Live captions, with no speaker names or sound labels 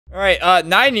All right,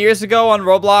 9 years ago on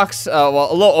Roblox, well,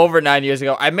 a little over 9 years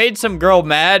ago, I made some girl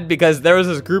mad because there was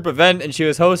this group event and she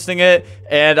was hosting it,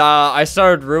 and I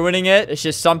started ruining it. It's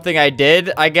just something I did,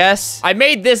 I guess. I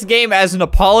made this game as an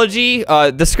apology.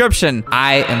 Description.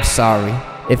 I am sorry.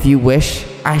 If you wish,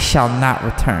 I shall not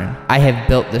return. I have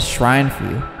built this shrine for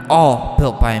you, all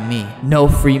built by me. No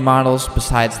free models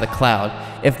besides the cloud.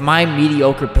 If my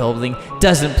mediocre building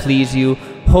doesn't please you,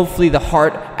 hopefully the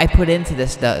heart I put into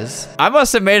this does. I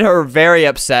must have made her very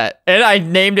upset, and I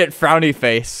named it Frowny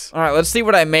Face. All right, let's see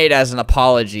what I made as an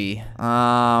apology.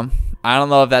 I don't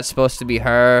know if that's supposed to be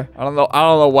her. I don't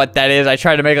know what that is. I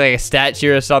tried to make like a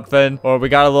statue or something. Or we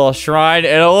got a little shrine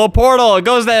and a little portal. It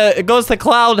goes to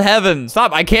cloud heaven.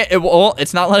 Stop. I can't.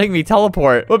 It's not letting me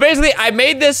teleport. But basically, I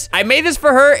made this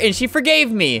for her and she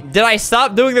forgave me. Did I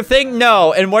stop doing the thing?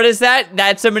 No. And what is that?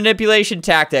 That's a manipulation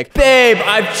tactic. Babe,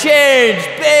 I've changed.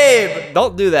 Babe.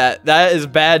 Don't do that. That is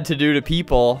bad to do to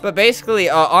people. But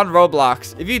basically, on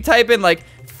Roblox, if you type in like,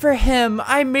 for him,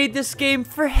 I made this game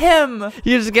for him.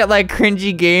 You just get like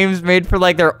cringy games made for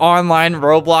like their online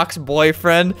Roblox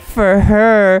boyfriend. For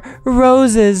her,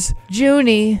 roses,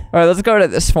 Junie. All right, let's go to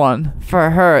this one. For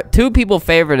her, 2 people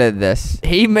favorited this.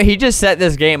 He just set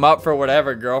this game up for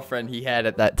whatever girlfriend he had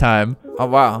at that time. Oh,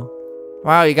 wow.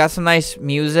 Wow, you got some nice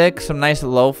music, some nice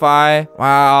lo-fi.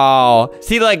 Wow.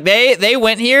 See, like, they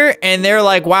went here, and they're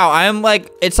like, wow, I'm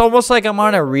like, it's almost like I'm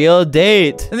on a real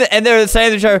date. And they're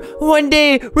saying to each other, one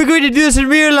day, we're going to do this in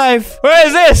real life. What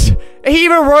is this? He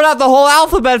even wrote out the whole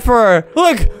alphabet for her.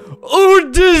 Look. Oh,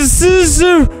 this is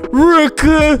a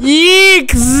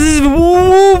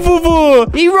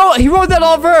He wrote that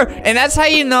all for her, and that's how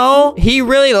you know he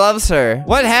really loves her.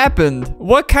 What happened?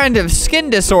 What kind of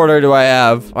skin disorder do I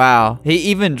have? Wow, he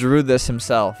even drew this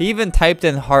himself. He even typed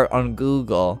in heart on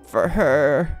Google for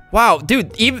her. Wow,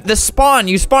 dude, even the spawn,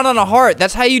 you spawn on a heart.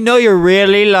 That's how you know you're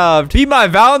really loved. Be my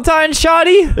Valentine,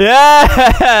 shawty?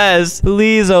 Yes!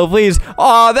 Please, oh, please.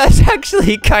 Oh, that's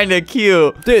actually kind of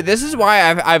cute. Dude, this is why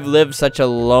I've lived such a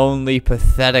lonely,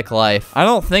 pathetic life. I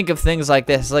don't think of things like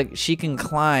this. Like, she can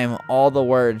climb all the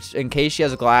words. In case she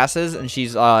has glasses and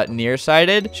she's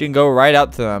nearsighted, she can go right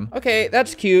up to them. Okay,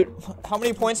 that's cute. How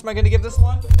many points am I going to give this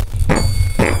one?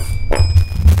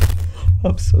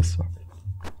 I'm so sorry.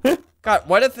 God,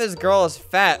 what if this girl is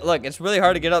fat? Look, it's really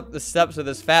hard to get up the steps with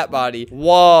this fat body.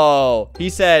 Whoa. He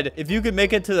said, if you can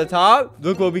make it to the top,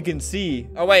 look what we can see.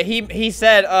 Oh, wait, he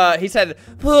said,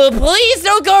 please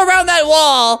don't go around that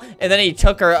wall. And then he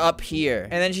took her up here.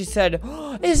 And then she said,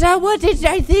 oh, is that what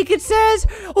I think it says?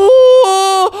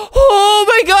 Oh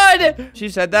my God. She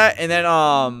said that. And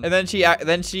then she, I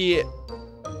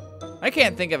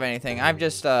can't think of anything. I'm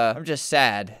just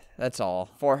sad. That's all.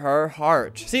 For her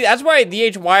heart. See, that's why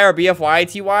DHY or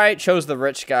BFYTY chose the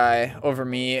rich guy over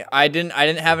me. I didn't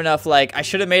have enough, like, I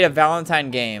should have made a Valentine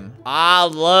game. I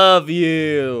love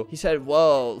you. He said,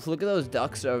 whoa, look at those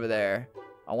ducks over there.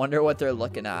 I wonder what they're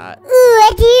looking at. Ooh,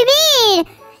 what do you mean?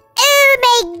 Oh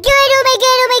my God, oh my God,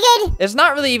 oh my God. It's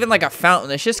not really even like a fountain.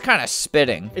 It's just kind of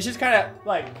spitting. It's just kind of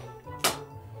like...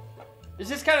 It's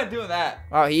just kind of doing that.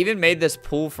 Wow, he even made this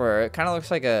pool for her. It kind of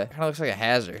looks like a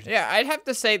hazard. Yeah, I'd have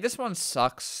to say this one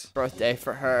sucks. Birthday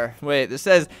for her. Wait, this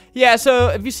says, yeah, so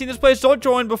if you've seen this place, don't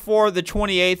join before the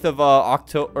 28th of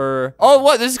October. Oh,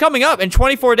 what? This is coming up in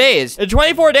 24 days. In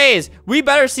 24 days, we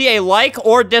better see a like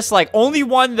or dislike. Only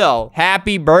one though.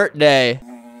 Happy birthday.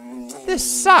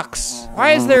 This sucks.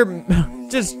 Why is there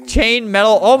just chain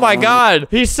metal? Oh my God,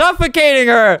 he's suffocating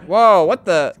her. Whoa, what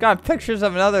the? It's got pictures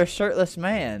of another shirtless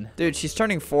man. Dude, she's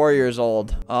turning 4 years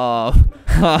old. What? All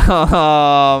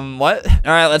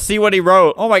right, let's see what he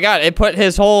wrote. Oh my God, it put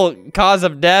his whole cause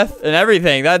of death and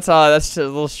everything. That's a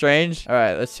little strange. All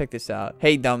right, let's check this out.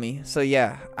 Hey, dummy. So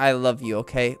yeah, I love you,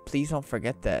 okay? Please don't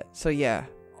forget that. So yeah.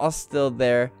 I'll still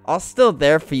there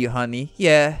for you, honey.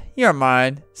 Yeah, you're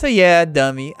mine. So yeah,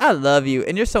 dummy, I love you,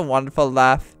 and you're so wonderful.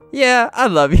 Laugh. Yeah, I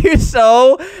love you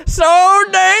so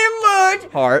damn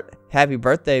much. Heart. Happy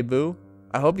birthday, boo.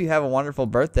 I hope you have a wonderful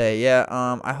birthday. Yeah,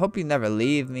 I hope you never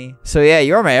leave me. So yeah,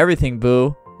 you're my everything,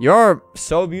 boo. You're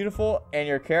so beautiful, and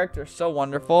your character is so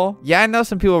wonderful. Yeah, I know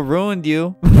some people ruined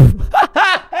you.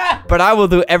 But I will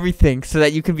do everything so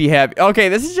that you can be happy. Okay,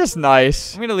 this is just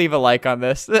nice. I'm gonna leave a like on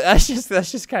this. That's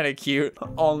just kind of cute.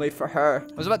 Only for her.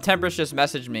 It was about Tempest just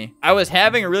messaged me. I was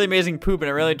having a really amazing poop and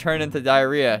it really turned into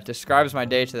diarrhea. Describes my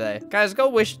day today. Guys, go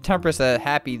wish Tempest a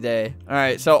happy day. All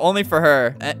right, so only for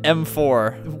her.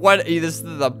 M4. What? This is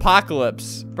the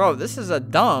apocalypse. Bro, this is a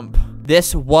dump.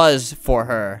 This was for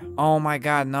her. Oh my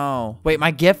God, no. Wait,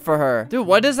 my gift for her. Dude,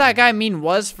 what does that guy mean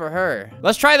was for her?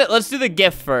 Let's try that. Let's do the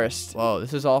gift first. Whoa,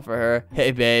 this is all for her.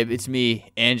 Hey, babe, it's me,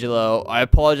 Angelo. I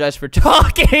apologize for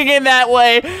talking in that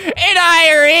way, and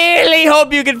I really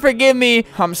hope you can forgive me.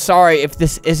 I'm sorry if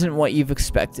this isn't what you've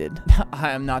expected.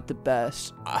 I am not the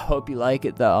best. I hope you like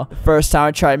it, though. The first time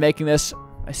I tried making this,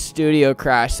 my studio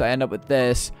crashed, so I end up with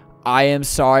this. I am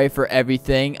sorry for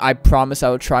everything. I promise I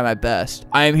will try my best.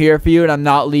 I am here for you and I'm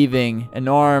not leaving.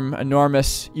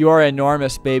 Enormous. You are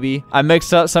enormous, baby. I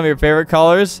mixed up some of your favorite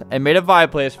colors and made a vibe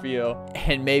place for you.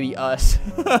 And maybe us.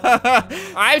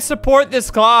 I support this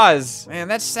cause. Man,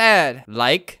 that's sad.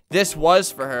 Like, this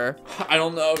was for her. I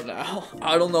don't know now.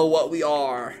 I don't know what we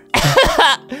are.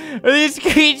 Are these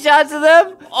screenshots of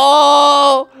them?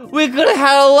 Oh, we could have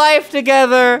had a life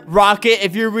together. Rocket,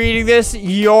 if you're reading this,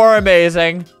 you're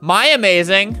amazing. My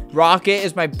amazing. Rocket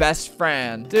is my best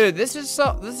friend. Dude, this is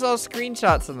all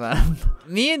screenshots of them.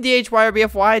 Me and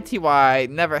DHYRBFYTY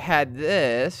never had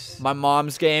this. My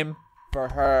mom's game for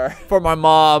her. For my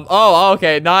mom. Oh,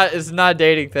 okay. It's not a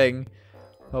dating thing.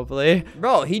 Hopefully.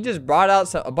 Bro, he just brought out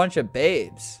a bunch of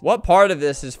babes. What part of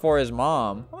this is for his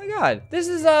mom? Oh my God. This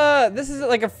is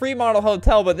like a free model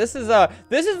hotel, but this is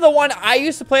the one I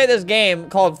used to play at this game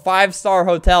called 5-Star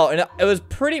Hotel. And it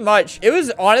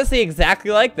was honestly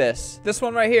exactly like this. This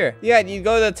one right here. Yeah, you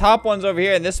go to the top ones over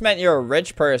here and this meant you're a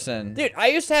rich person. Dude, I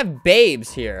used to have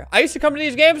babes here. I used to come to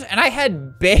these games and I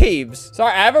had babes.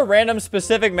 Sorry, I have a random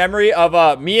specific memory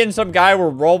of me and some guy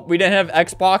we didn't have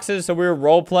Xboxes, so we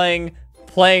were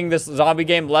playing this zombie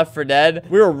game Left 4 Dead.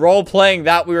 We were role-playing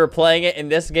that we were playing it in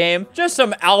this game. Just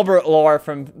some Albert lore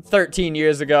from 13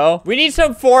 years ago. We need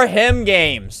some For Him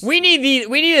games. We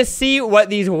need to see what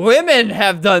these women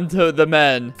have done to the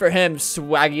men. For him,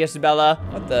 swaggiest Bella.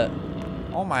 What the?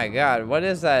 Oh my God, what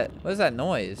is that? What is that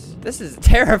noise? This is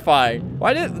terrifying.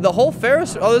 Why did the whole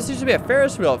Ferris? Oh, this used to be a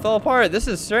Ferris wheel. It fell apart. This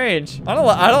is strange. I don't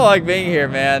like being here,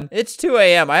 man. It's 2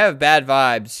 a.m. I have bad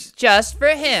vibes. Just for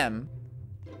him.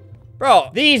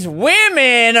 Bro, these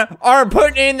women are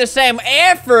putting in the same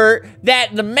effort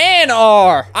that the men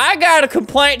are. I got a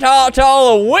complaint to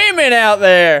all the women out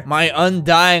there. My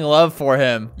undying love for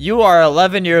him. You are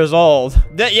 11 years old.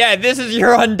 Yeah, this is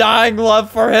your undying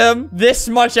love for him? This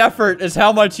much effort is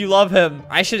how much you love him.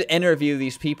 I should interview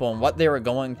these people and what they were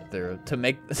going through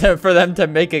for them to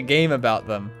make a game about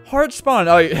them. Heart spawn.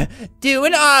 Oh, do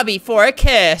an obby for a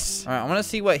kiss. All right, I want to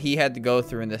see what he had to go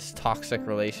through in this toxic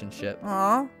relationship.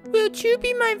 Aw. Will you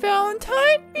be my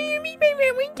Valentine? Will you be my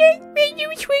Valentine? Will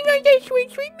you swing on that swing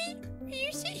with me? Will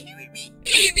you sit here with me?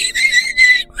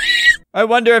 I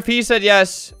wonder if he said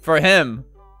yes for him.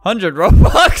 100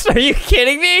 Robux? Are you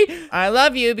kidding me? I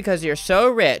love you because you're so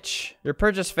rich. Your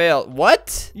purchase failed.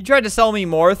 What? You tried to sell me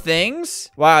more things?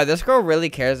 Wow, this girl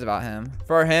really cares about him.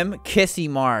 For him, kissy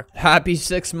mark. Happy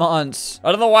 6 months.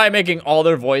 I don't know why I'm making all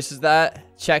their voices that.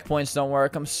 Checkpoints don't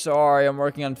work. I'm sorry. I'm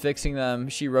working on fixing them.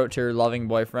 She wrote to her loving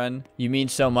boyfriend. You mean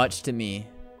so much to me.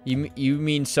 You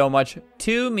mean so much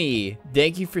to me.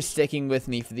 Thank you for sticking with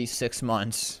me for these 6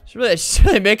 months. She's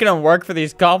really making him work for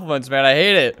these compliments, man. I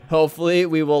hate it. Hopefully,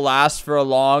 we will last for a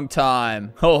long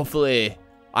time. Hopefully.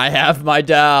 I have my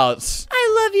doubts.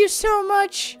 I love you so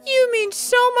much. You mean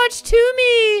so much to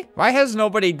me. Why has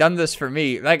nobody done this for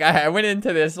me? Like, I went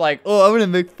into this like, oh, I'm gonna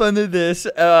make fun of this.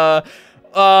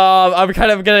 I'm kind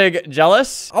of gonna get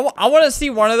jealous. I want to see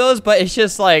one of those, but it's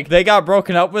just like they got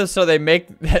broken up with, so they make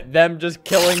them just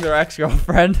killing their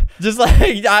ex-girlfriend. Just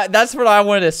like that's what I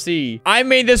want to see. I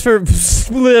made this for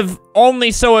live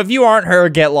only, so if you aren't her,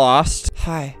 get lost.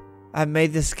 Hi, I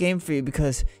made this game for you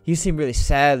because you seem really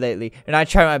sad lately, and I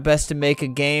try my best to make a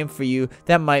game for you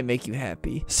that might make you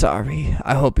happy. Sorry,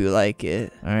 I hope you like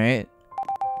it. All right.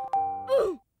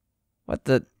 What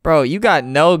the? Bro, you got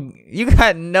no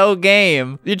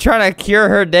game. You're trying to cure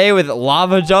her day with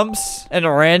lava jumps and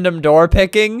random door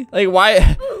picking? Like,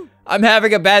 why? I'm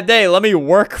having a bad day. Let me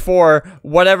work for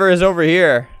whatever is over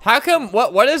here. How come,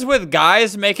 what is with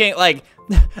guys making, like,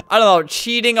 I don't know,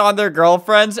 cheating on their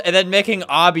girlfriends and then making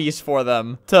obbies for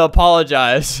them to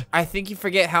apologize? I think you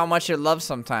forget how much you're loved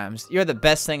sometimes. You're the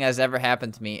best thing that's ever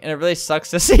happened to me. And it really sucks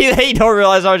to see that you don't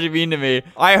realize how much you mean to me.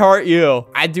 I heart you.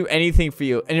 I'd do anything for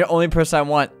you. And you're the only person I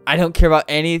want. I don't care about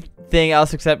anything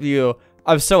else except you.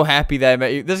 I'm so happy that I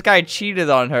met you. This guy cheated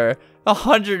on her.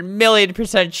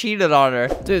 100,000,000% cheated on her.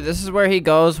 Dude, this is where he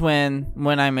goes when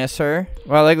I miss her.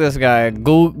 Well, I like this guy.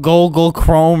 Google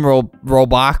Chrome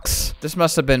Roblox. This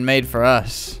must have been made for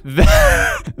us.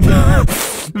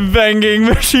 Vending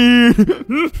machine.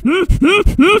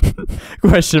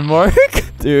 Question mark?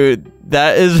 Dude,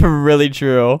 that is really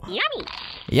true. Yummy.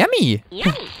 Yummy.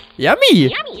 Yummy.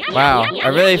 Yummy. Wow, I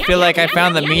really feel like I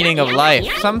found the meaning of life.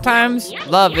 Sometimes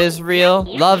love is real.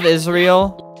 Love is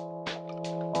real.